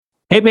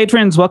Hey,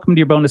 patrons, welcome to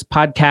your bonus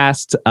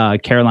podcast.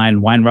 Caroline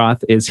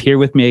Weinroth is here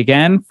with me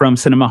again from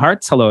Cinema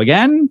Hearts. Hello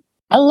again.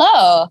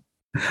 Hello.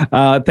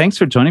 Thanks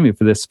for joining me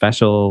for this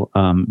special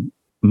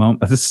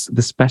this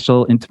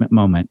special intimate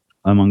moment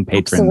among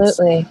patrons.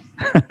 Absolutely.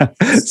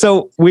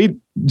 So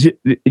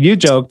you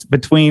joked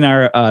between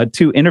our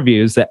two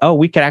interviews that,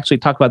 we could actually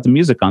talk about the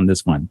music on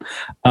this one,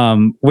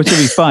 which would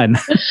be fun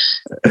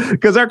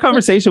because our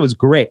conversation was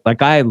great.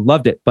 Like, I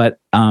loved it, but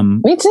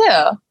me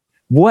too.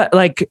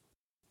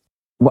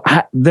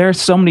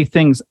 There's so many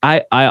things.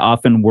 I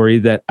often worry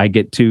that I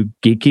get too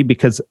geeky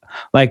because,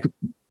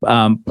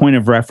 point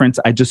of reference,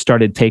 I just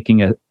started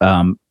taking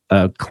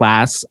a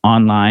class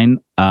online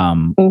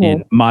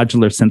in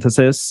modular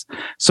synthesis.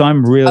 So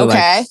I'm really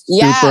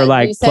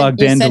super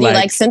plugged into you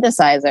like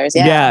synthesizers.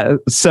 Yeah.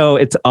 So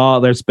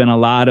there's been a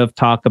lot of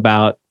talk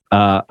about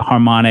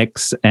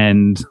harmonics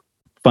and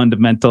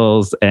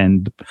fundamentals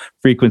and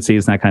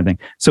frequencies and that kind of thing.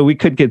 So we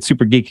could get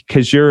super geeky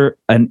because you're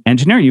an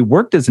engineer. You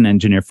worked as an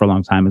engineer for a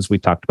long time, as we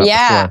talked about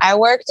before. I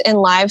worked in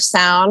live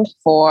sound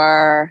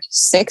for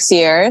 6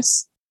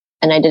 years,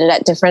 and I did it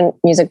at different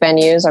music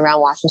venues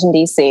around Washington,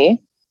 D.C.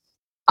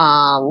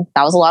 That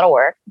was a lot of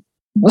work.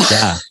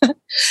 Yeah.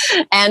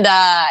 And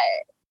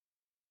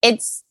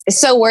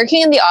so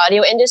working in the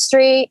audio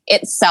industry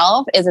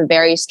itself is a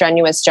very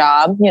strenuous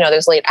job. You know,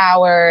 there's late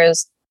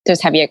hours,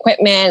 there's heavy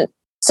equipment.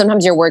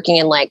 Sometimes you're working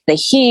in the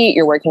heat,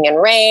 you're working in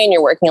rain,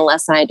 you're working in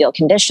less than ideal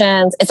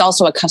conditions. It's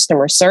also a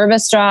customer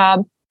service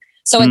job.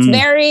 So it's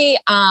very,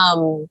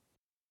 and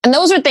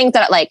those are things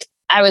that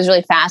I was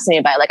really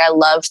fascinated by. I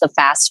loved the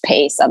fast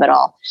pace of it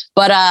all,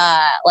 but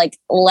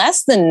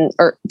less than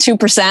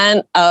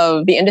 2%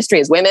 of the industry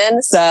is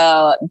women.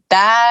 So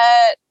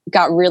that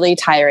got really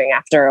tiring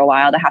after a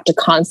while to have to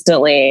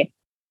constantly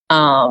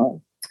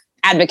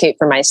advocate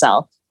for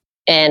myself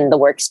in the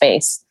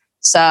workspace.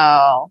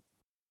 So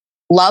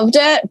loved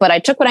it, but I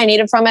took what I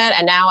needed from it.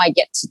 And now I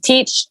get to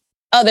teach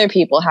other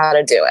people how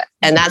to do it.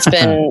 And that's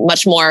been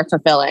much more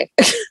fulfilling.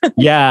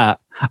 Yeah.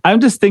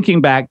 I'm just thinking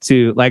back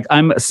to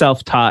I'm a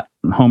self-taught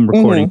home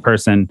recording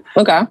person.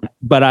 Okay.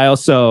 But I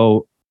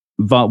also,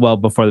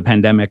 before the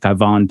pandemic, I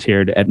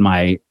volunteered at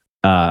my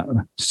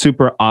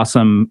super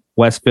awesome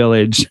West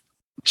Village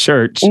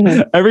church.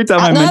 Every time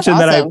I mention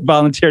that I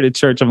volunteered at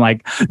church, I'm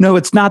like, no,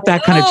 it's not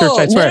that kind of church,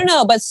 I swear.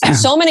 No. But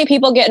so many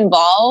people get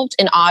involved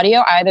in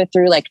audio either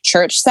through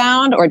church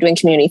sound or doing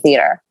community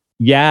theater.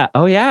 Yeah.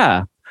 Oh,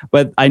 yeah.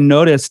 But I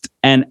noticed,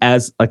 and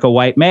as a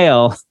white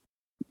male,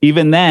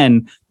 even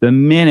then, the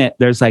minute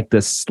there's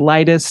the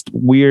slightest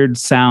weird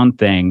sound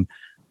thing,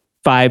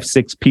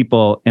 5-6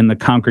 people in the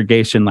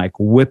congregation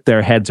whip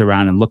their heads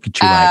around and look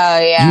at you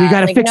you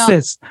got to fix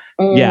this.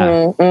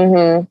 Yeah.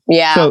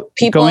 So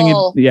people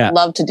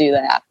love to do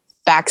that.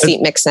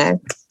 Backseat mixing.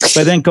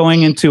 But then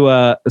going into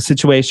a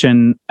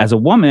situation as a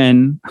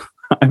woman,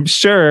 I'm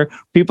sure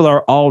people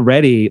are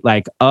already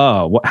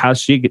how's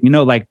she,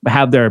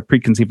 have their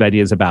preconceived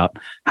ideas about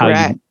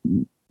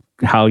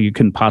how you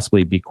can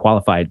possibly be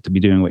qualified to be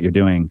doing what you're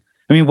doing.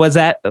 I mean, was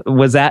that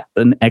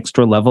an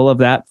extra level of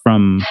that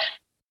from?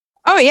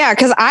 Oh yeah,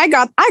 because I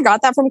got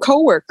that from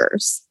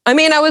coworkers. I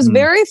mean, I was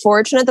very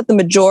fortunate that the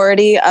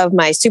majority of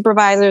my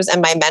supervisors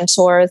and my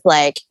mentors,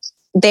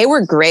 they were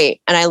great,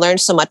 and I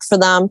learned so much from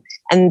them.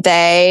 And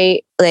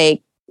they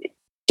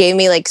gave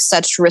me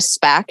such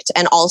respect,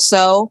 and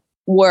also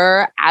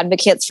were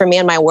advocates for me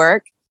and my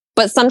work.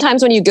 But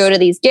sometimes when you go to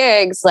these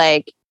gigs,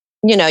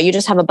 you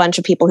just have a bunch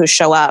of people who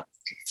show up,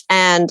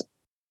 and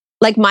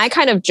my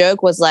kind of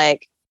joke was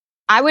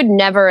I would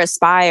never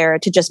aspire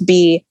to just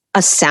be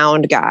a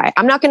sound guy.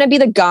 I'm not going to be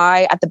the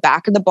guy at the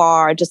back of the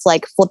bar, just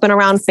flipping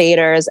around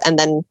faders and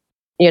then,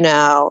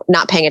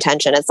 not paying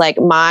attention. It's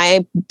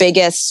my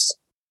biggest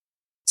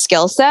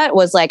skill set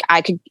was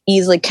I could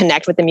easily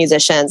connect with the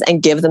musicians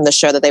and give them the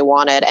show that they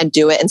wanted and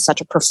do it in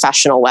such a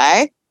professional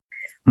way.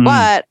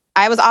 But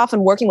I was often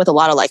working with a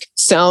lot of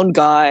sound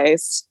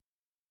guys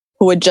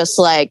who would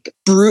just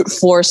brute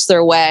force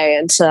their way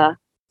into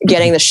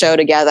getting the show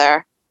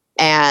together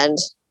and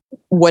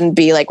wouldn't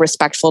be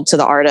respectful to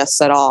the artists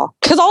at all.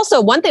 Because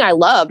also one thing I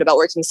loved about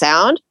working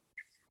sound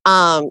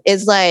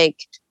is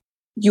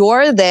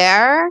you're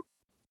there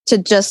to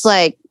just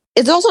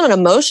it's also an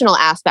emotional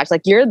aspect.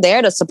 You're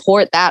there to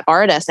support that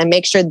artist and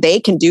make sure they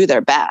can do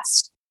their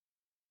best.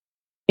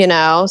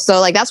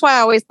 So that's why I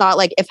always thought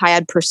if I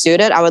had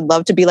pursued it, I would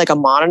love to be a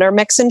monitor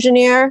mix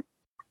engineer.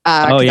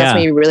 That's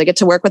when you really get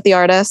to work with the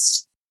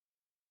artist.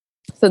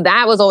 So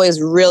that was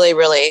always really,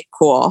 really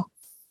cool.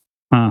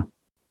 Huh.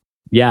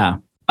 Yeah.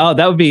 Oh,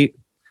 that would be,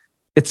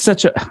 it's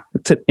an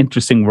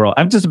interesting world.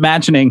 I'm just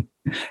imagining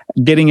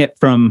getting it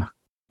from,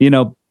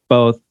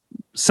 both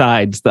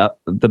sides,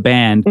 the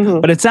band,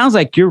 but it sounds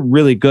like you're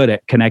really good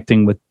at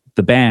connecting with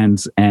the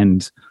bands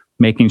and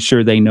making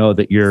sure they know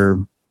that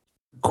you're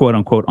quote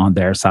unquote on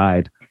their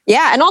side.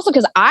 Yeah. And also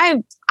because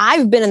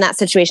I've been in that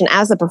situation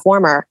as a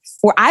performer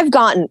where I've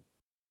gotten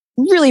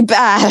really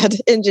bad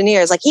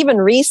engineers. Even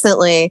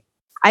recently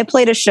I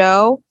played a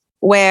show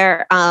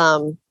where,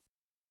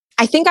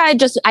 I think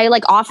I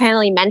like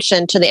offhandedly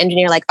mentioned to the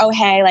engineer, like, oh,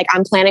 hey, like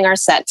I'm planning our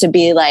set to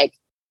be like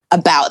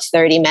about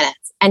 30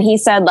 minutes. And he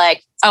said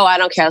like, oh, I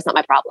don't care. That's not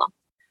my problem.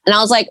 And I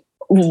was like,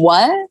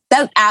 what?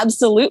 That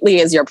absolutely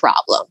is your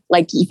problem.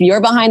 Like if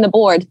you're behind the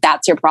board,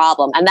 that's your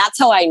problem. And that's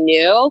how I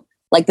knew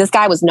like this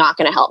guy was not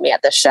going to help me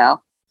at this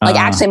show. Like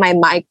actually my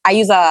mic, I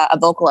use a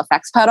vocal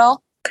effects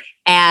pedal.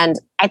 And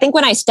I think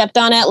when I stepped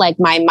on it, like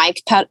my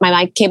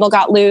mic cable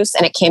got loose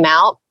and it came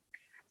out.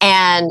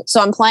 And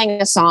so I'm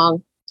playing a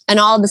song and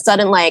all of a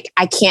sudden, like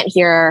I can't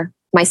hear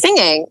my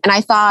singing. And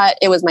I thought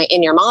it was my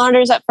in-ear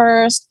monitors at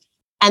first.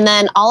 And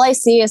then all I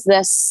see is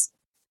this.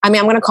 I mean,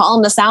 I'm going to call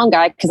him the sound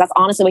guy because that's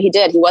honestly what he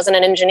did. He wasn't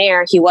an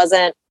engineer. He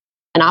wasn't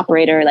an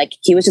operator. Like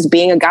he was just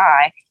being a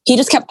guy. He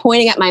just kept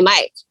pointing at my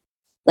mic.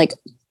 Like,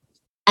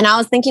 and I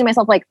was thinking to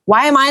myself, like,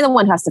 why am I the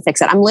one who has to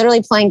fix it? I'm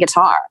literally playing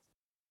guitar.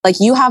 Like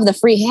you have the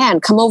free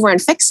hand, come over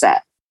and fix it.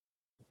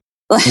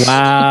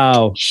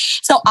 Wow.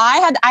 So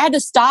I had to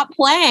stop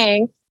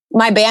playing.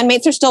 My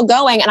bandmates are still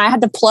going and I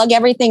had to plug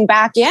everything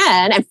back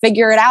in and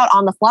figure it out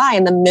on the fly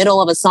in the middle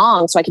of a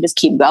song so I could just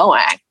keep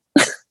going.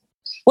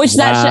 Which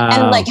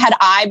and like, had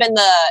I been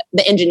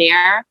the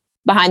engineer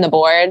behind the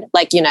board,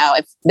 like, you know,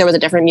 if there was a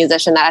different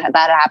musician that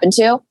happened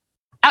to,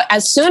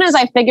 as soon as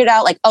I figured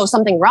out like, oh,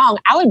 something wrong,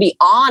 I would be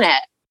on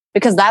it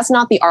because that's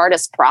not the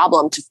artist's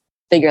problem to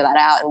figure that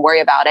out and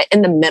worry about it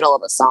in the middle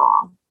of a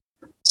song.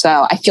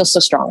 So I feel so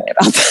strongly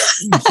about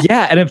that.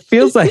 Yeah. And it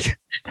feels like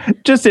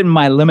just in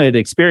my limited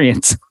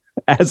experience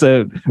as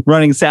a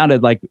running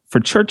sounded like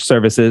for church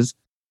services,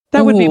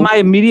 that would be my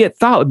immediate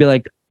thought would be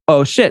like,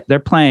 oh shit, they're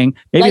playing.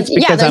 Maybe like, it's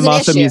because I'm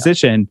also a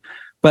musician,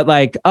 but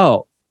like,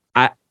 oh,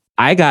 I'm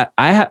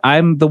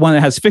the one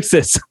that has to fix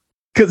this.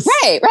 Right.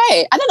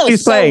 I thought that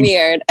was so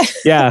weird.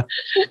 Yeah.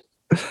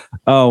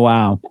 Oh,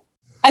 wow.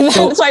 And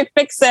then so I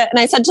fixed it and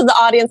I said to the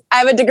audience, I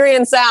have a degree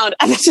in sound.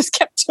 And I just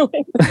kept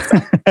doing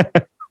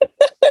it.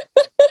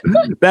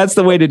 That's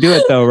the way to do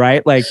it though,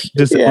 right? Like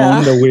just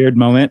own the weird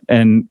moment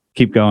and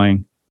keep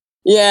going.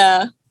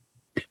 Yeah.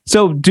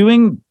 So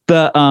doing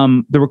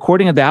the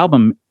recording of the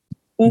album,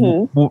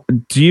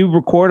 do you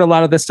record a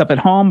lot of this stuff at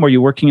home? Were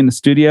you working in the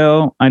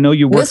studio? I know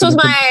you worked. So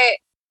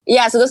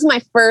this is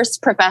my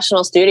first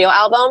professional studio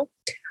album.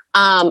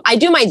 I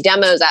do my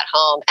demos at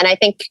home. And I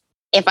think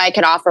if I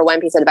could offer one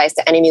piece of advice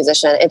to any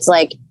musician, it's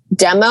like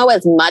demo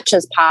as much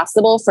as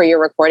possible for your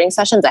recording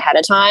sessions ahead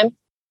of time.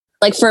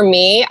 Like for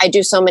me, I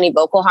do so many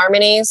vocal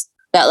harmonies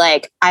that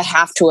like I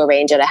have to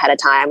arrange it ahead of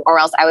time or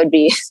else I would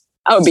be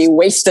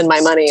wasting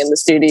my money in the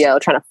studio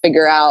trying to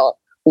figure out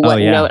what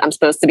note I'm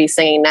supposed to be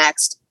singing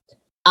next.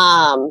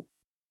 And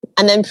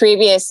then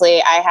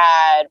previously I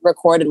had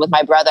recorded with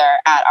my brother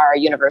at our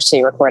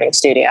university recording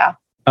studio.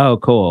 Oh,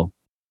 cool.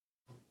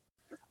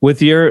 With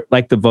your,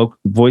 like the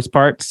voice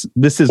parts,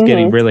 this is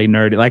getting really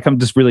nerdy. Like, I'm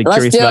just really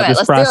curious about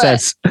this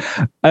process.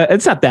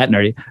 It's not that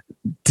nerdy.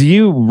 Do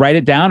you write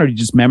it down or do you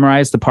just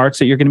memorize the parts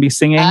that you're going to be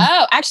singing?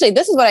 Oh, actually,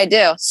 this is what I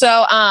do.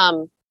 So,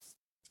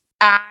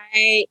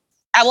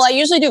 I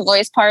usually do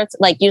voice parts,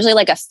 like usually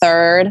like a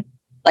third,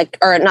 like,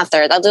 or not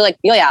third. I'll do like,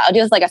 I'll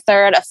do like a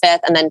third, a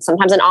fifth, and then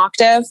sometimes an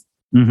octave,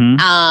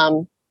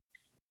 on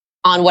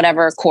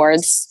whatever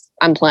chords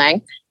I'm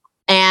playing.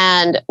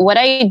 And what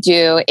I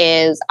do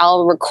is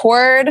I'll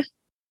record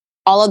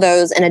all of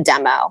those in a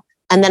demo,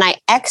 and then I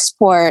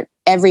export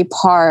every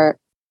part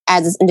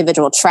as its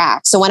individual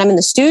track. So when I'm in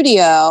the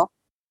studio,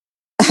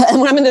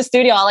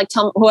 I'll like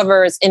tell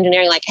whoever is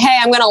engineering, like, hey,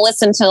 I'm going to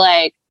listen to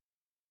like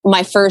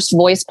my first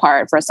voice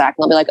part for a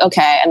second. I'll be like,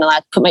 okay. And then I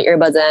put my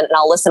earbuds in and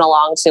I'll listen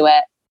along to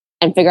it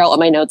and figure out what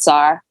my notes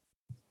are.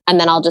 And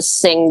then I'll just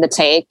sing the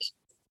take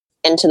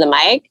into the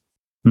mic.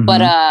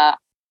 But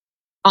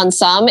on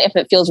some, if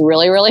it feels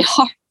really, really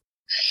hard,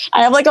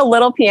 I have like a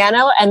little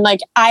piano and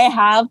like I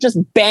have just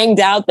banged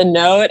out the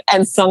note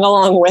and sung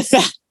along with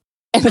it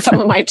in some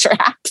of my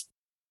tracks.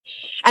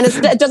 And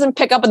it doesn't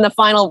pick up in the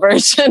final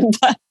version,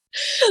 but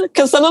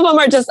because some of them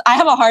are just, I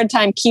have a hard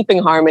time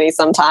keeping harmony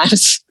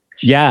sometimes.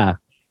 Yeah.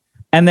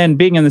 And then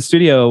being in the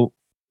studio,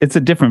 it's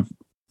a different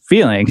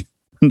feeling.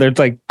 There's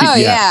like,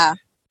 And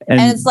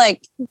it's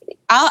like,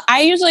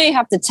 I usually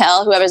have to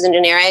tell whoever's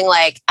engineering,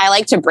 like, I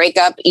like to break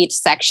up each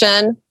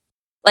section.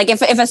 Like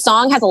if a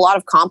song has a lot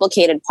of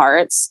complicated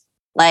parts,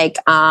 like,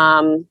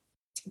 I'm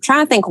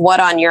trying to think what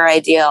on Your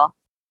Ideal,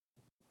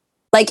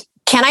 like,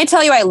 Can I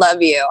Tell You I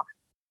Love You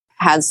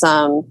has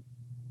some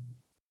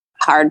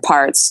hard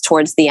parts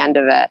towards the end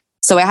of it.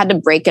 So I had to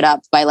break it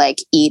up by like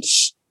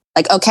each,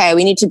 like, okay,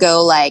 we need to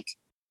go like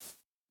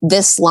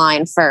this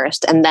line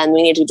first, and then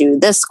we need to do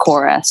this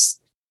chorus,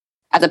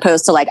 as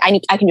opposed to like,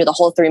 I can do the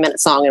whole 3-minute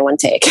song in one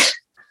take.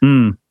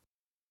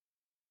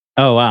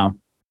 Oh, wow.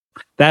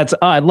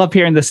 I love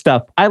hearing this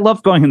stuff. I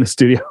love going in the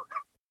studio.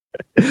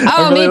 Me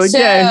too.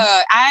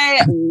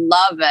 I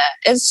love it.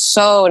 It's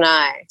so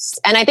nice.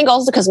 And I think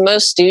also because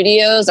most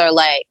studios are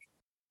like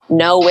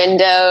no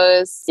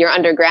windows, you're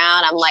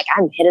underground. I'm like,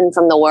 I'm hidden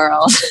from the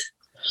world.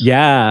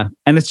 Yeah.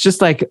 And it's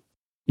just like,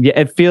 yeah,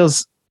 it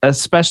feels,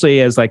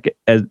 especially as like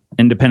an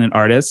independent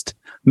artist,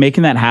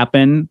 making that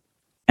happen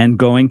and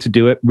going to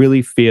do it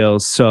really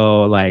feels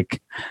so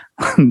like,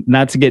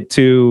 not to get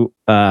too,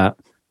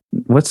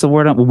 what's the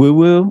word? Woo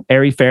woo,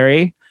 airy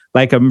fairy.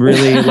 Like I'm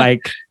really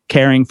like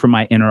caring for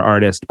my inner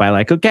artist by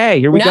like, okay,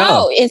 here we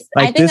go.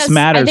 Like this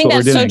matters. I think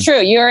what that's we're doing. so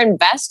true. You're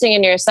investing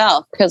in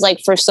yourself because like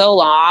for so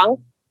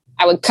long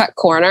I would cut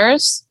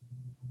corners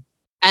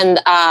and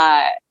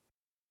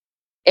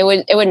it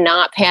would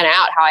not pan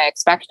out how I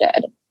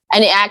expected.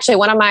 And actually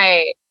one of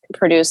my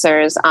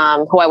producers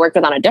who I worked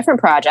with on a different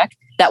project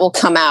that will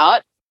come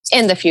out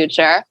in the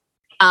future,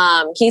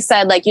 he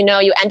said like, you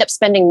end up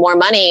spending more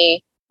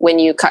money when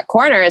you cut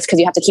corners because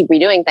you have to keep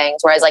redoing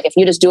things. Whereas like if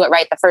you just do it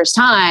right the first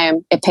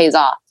time, it pays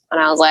off.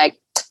 And I was like,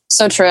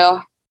 so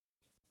true.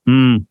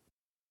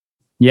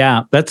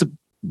 Yeah, that's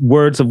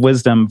words of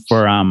wisdom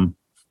for I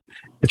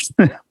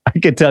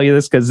could tell you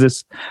this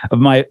because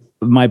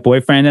my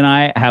boyfriend and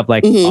I have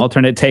like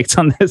alternate takes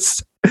on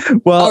this.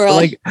 Well,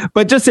 really?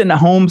 But just in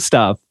home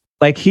stuff,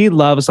 like he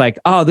loves like,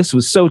 oh, this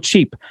was so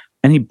cheap.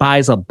 And he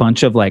buys a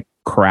bunch of like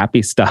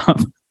crappy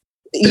stuff.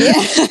 Yeah.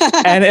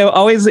 And he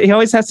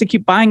always has to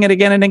keep buying it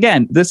again and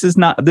again. This is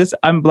not this.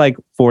 I'm like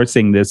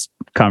forcing this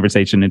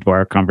conversation into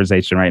our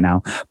conversation right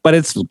now, but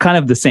it's kind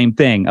of the same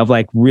thing of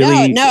like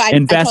really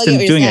invest in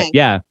doing it.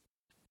 Yeah.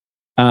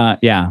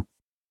 Yeah.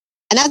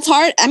 And that's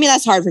hard. I mean,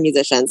 that's hard for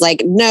musicians.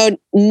 Like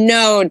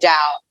no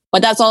doubt.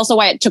 But that's also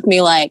why it took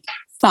me like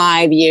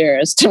 5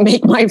 years to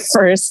make my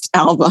first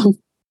album.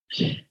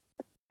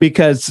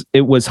 Because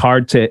it was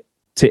hard to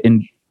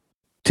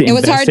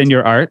invest in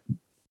your art.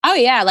 Oh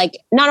yeah. Like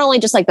not only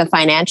just like the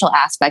financial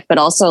aspect, but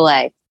also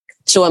like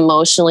to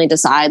emotionally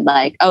decide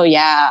like, oh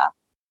yeah,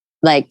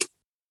 like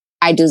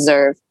I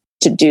deserve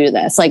to do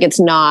this. Like it's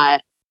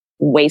not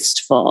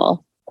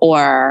wasteful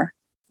or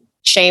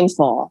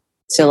shameful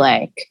to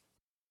like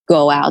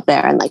go out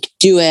there and like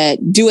do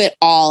it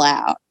all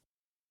out.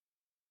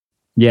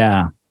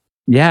 Yeah.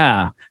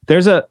 Yeah.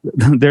 There's a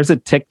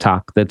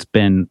TikTok that's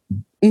been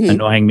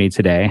annoying me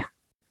today.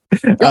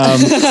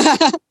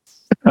 I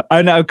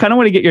kind of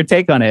want to get your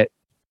take on it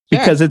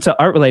because it's an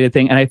art related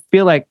thing. And I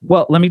feel like,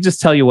 well, let me just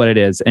tell you what it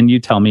is. And you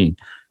tell me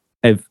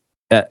if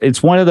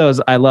it's one of those,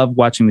 I love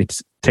watching the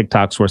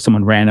TikToks where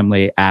someone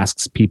randomly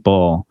asks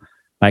people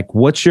like,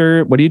 what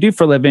do you do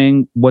for a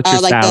living? What's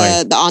your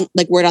salary?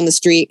 Like word on the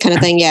street kind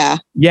of thing. Yeah.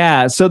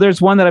 Yeah. So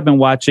there's one that I've been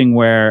watching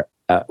where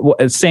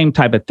same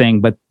type of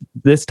thing, but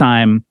this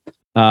time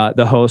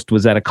the host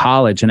was at a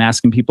college and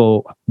asking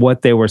people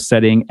what they were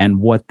studying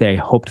and what they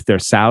hoped their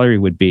salary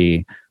would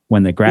be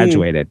when they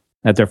graduated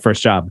at their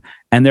first job.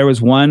 And there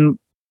was one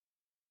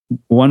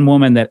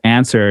woman that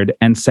answered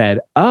and said,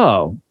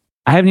 oh,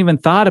 I haven't even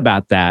thought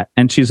about that.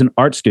 And she's an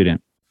art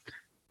student.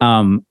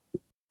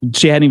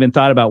 She hadn't even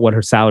thought about what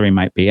her salary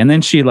might be. And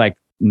then she like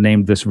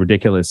named this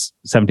ridiculous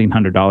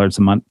 $1,700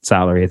 a month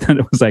salary. And then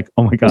it was like,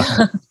 oh my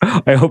God,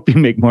 I hope you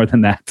make more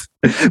than that.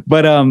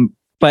 But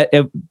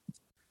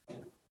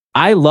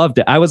I loved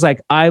it. I was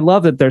like, I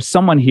love that there's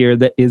someone here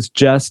that is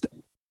just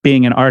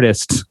being an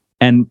artist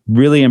and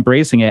really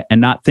embracing it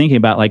and not thinking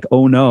about like,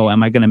 oh no,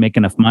 am I going to make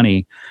enough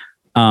money?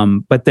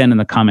 But then in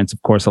the comments,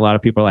 of course, a lot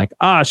of people are like,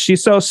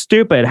 she's so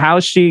stupid.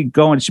 How's she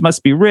going? She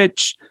must be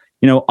rich.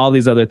 All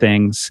these other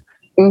things.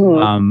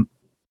 What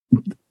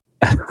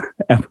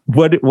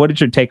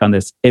is your take on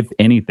this, if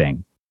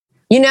anything?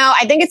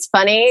 I think it's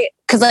funny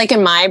because like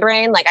in my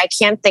brain, like I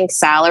can't think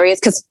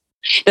salaries because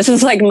this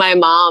is like my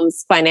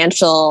mom's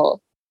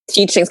financial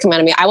teachings come out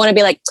of me. I want to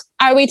be like,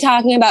 are we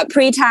talking about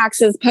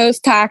pre-taxes,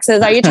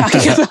 post-taxes? Are you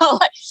talking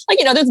about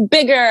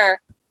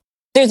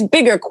there's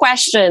bigger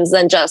questions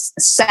than just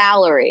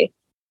salary.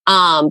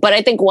 But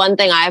I think one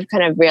thing I've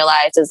kind of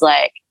realized is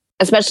like,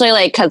 especially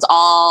like, cause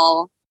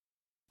all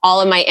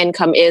of my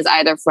income is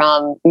either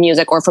from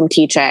music or from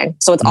teaching.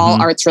 So it's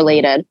all arts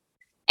related.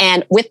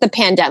 And with the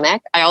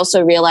pandemic, I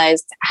also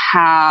realized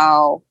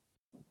how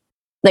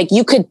like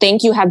you could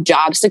think you have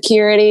job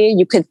security.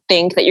 You could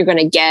think that you're going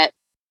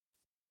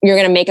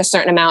to make a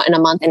certain amount in a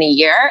month and a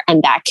year,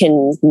 and that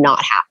can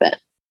not happen,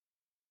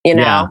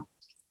 Yeah.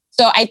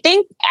 So I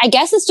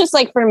guess it's just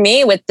like for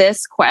me with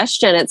this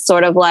question, it's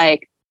sort of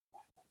like,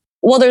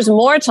 well, there's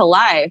more to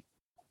life.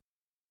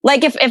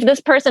 Like if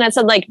this person had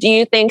said like, do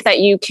you think that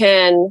you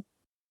can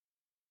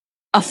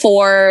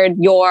afford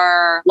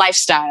your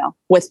lifestyle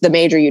with the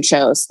major you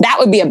chose? That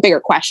would be a bigger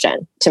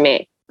question to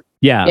me.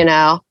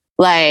 Yeah.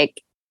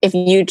 Like if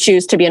you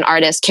choose to be an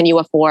artist, can you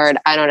afford,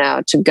 I don't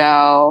know, to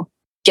go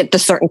get the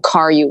certain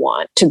car you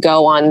want, to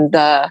go on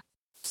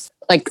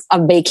like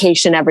a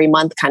vacation every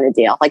month kind of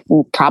deal? Like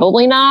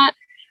probably not.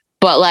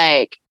 But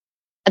like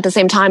at the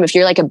same time, if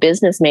you're like a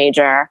business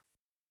major,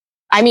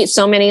 I meet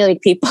so many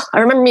like people. I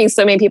remember meeting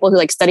so many people who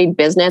like studied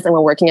business and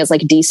were working as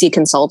like DC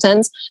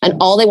consultants. And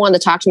all they wanted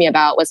to talk to me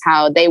about was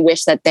how they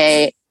wish that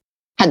they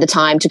had the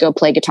time to go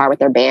play guitar with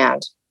their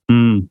band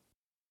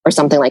or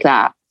something like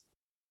that.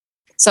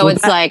 So well,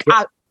 it's like,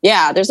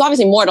 there's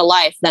obviously more to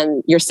life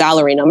than your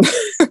salary number.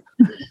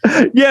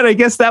 Yeah, I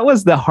guess that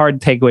was the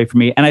hard takeaway for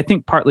me. And I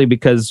think partly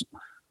because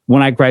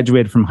when I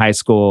graduated from high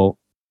school,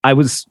 I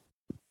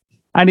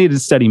needed to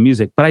study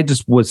music, but I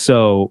just was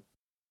so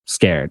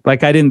scared.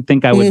 Like I didn't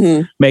think I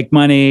would make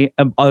money.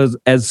 I was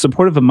as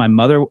supportive of my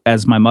mother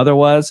as my mother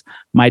was.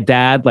 My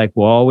dad, like,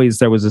 well, always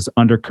there was this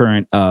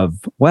undercurrent of,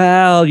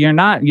 well, you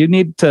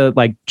need to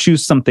like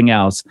choose something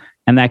else,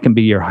 and that can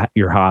be your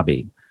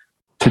hobby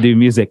to do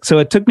music. So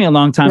it took me a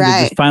long time to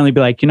just finally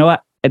be like, you know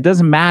what, it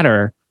doesn't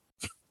matter.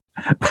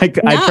 Like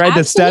I tried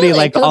to study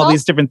like all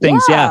these different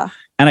things,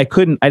 and I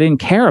didn't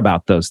care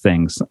about those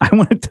things. I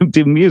wanted to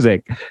do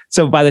music.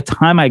 So by the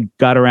time I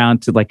got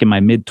around to like in my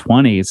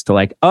mid-20s to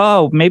like,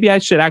 oh, maybe I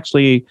should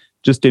actually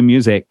just do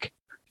music,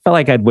 I felt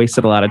like I'd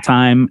wasted a lot of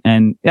time.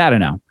 And I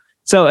don't know.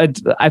 So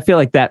I feel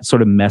like that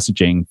sort of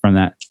messaging from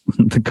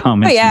the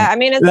comments. Oh, yeah. I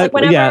mean, it's like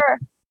whenever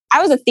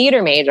I was a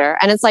theater major,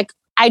 and it's like,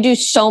 I do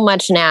so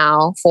much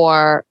now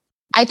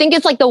I think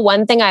it's like the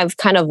one thing I've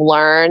kind of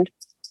learned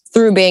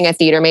through being a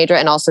theater major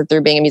and also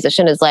through being a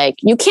musician is like,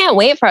 you can't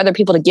wait for other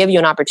people to give you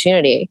an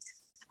opportunity.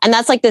 And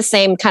that's like the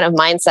same kind of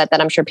mindset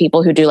that I'm sure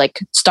people who do like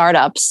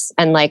startups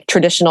and like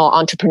traditional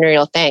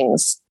entrepreneurial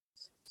things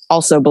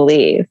also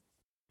believe.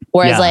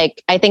 Whereas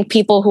like, I think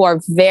people who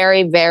are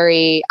very,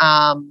 very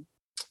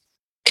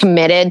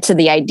committed to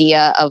the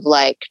idea of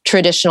like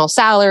traditional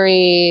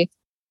salary,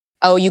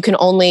 oh, you can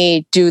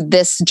only do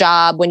this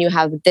job when you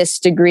have this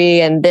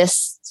degree and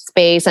this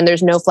space and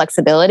there's no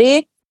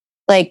flexibility.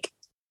 Like,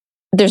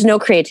 there's no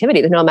creativity,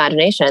 there's no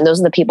imagination. And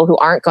those are the people who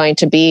aren't going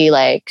to be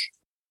like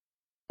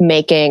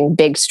making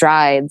big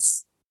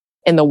strides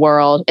in the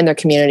world, in their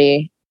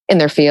community, in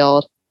their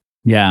field.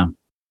 Yeah.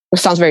 It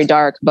sounds very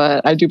dark,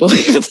 but I do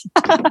believe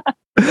that.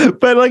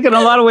 But like in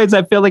a lot of ways,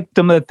 I feel like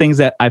some of the things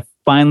that I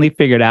finally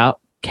figured out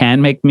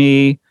can make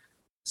me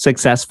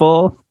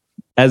successful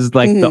as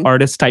like the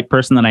artist type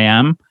person that I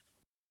am.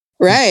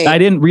 Right. I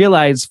didn't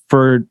realize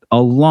for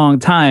a long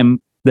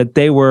time that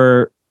they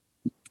were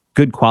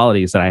good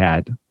qualities that I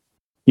had.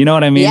 You know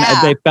what I mean?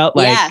 Yeah. They felt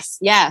like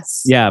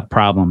yes. Yeah,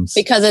 problems.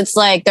 Because it's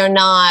like those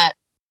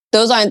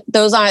aren't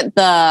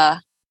the,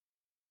 I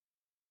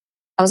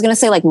was going to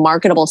say like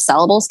marketable,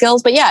 sellable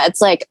skills, but yeah,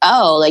 it's like,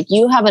 oh, like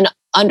you have an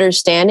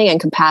understanding and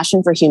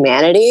compassion for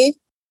humanity,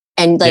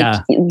 and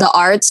like the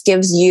arts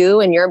gives you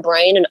and your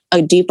brain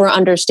a deeper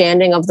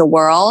understanding of the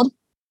world.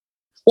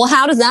 Well,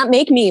 how does that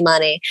make me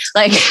money?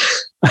 Like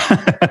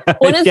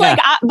when it's like,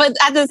 but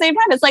at the same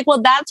time, it's like,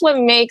 well, that's what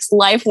makes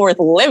life worth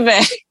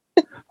living.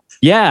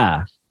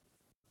 Yeah.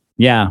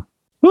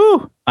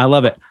 Woo, I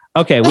love it.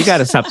 Okay, we got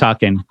to stop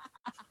talking.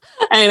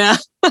 I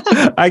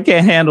know. I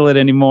can't handle it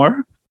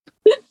anymore.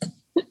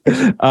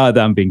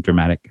 I'm being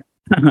dramatic.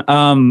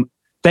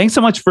 Thanks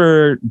so much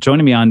for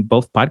joining me on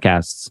both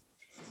podcasts.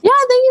 Yeah,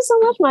 thank you so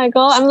much,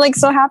 Michael. I'm like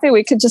so happy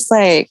we could just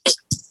like,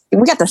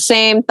 we got the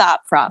same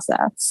thought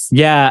process.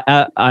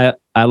 Yeah,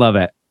 I love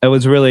it. It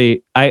was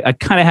really, I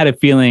kind of had a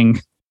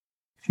feeling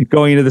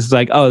going into this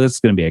like, oh, this is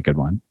going to be a good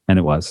one. And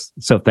it was.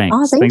 So thanks.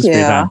 Oh, thanks for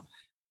your time.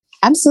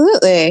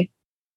 Absolutely.